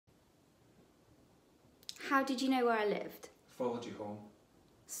How did you know where I lived? Followed you home.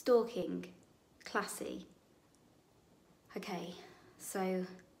 Stalking. Classy. Okay, so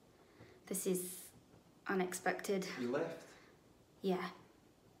this is unexpected. You left? Yeah.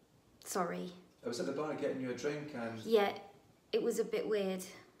 Sorry. I was at the bar getting you a drink and... Yeah, it was a bit weird.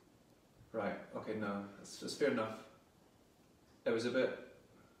 Right, okay, no, it's fair enough. It was a bit,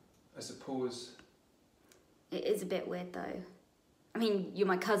 I suppose... It is a bit weird though. I mean, you're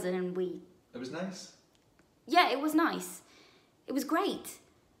my cousin and we... It was nice. Yeah, it was nice. It was great.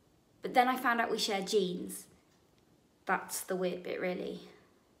 But then I found out we shared genes. That's the weird bit, really.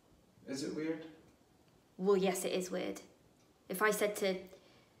 Is it weird? Well, yes, it is weird. If I said to,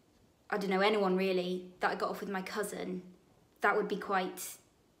 I don't know, anyone really, that I got off with my cousin, that would be quite...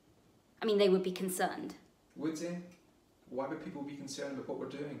 I mean, they would be concerned. Would they? Why would people be concerned about what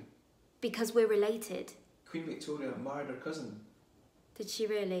we're doing? Because we're related. Queen Victoria married her cousin. Did she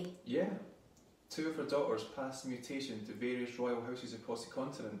really? Yeah. 2 of her daughters passed the mutation to various royal houses across the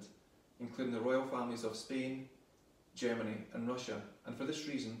continent, including the royal families of Spain, Germany and Russia, and for this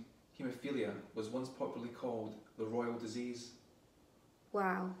reason, haemophilia was once popularly called the royal disease.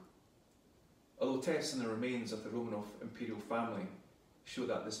 Wow. Although tests on the remains of the Romanov imperial family show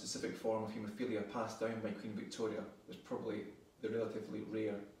that the specific form of haemophilia passed down by Queen Victoria was probably the relatively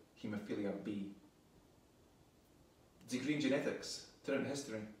rare haemophilia B. Degree in genetics, throughout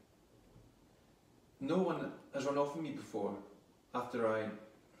history. No one has run off with me before after I...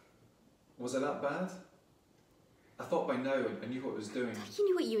 Was I that bad? I thought by now I knew what I was doing. You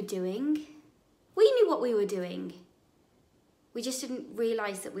knew what you were doing. We knew what we were doing. We just didn't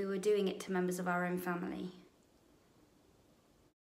realise that we were doing it to members of our own family.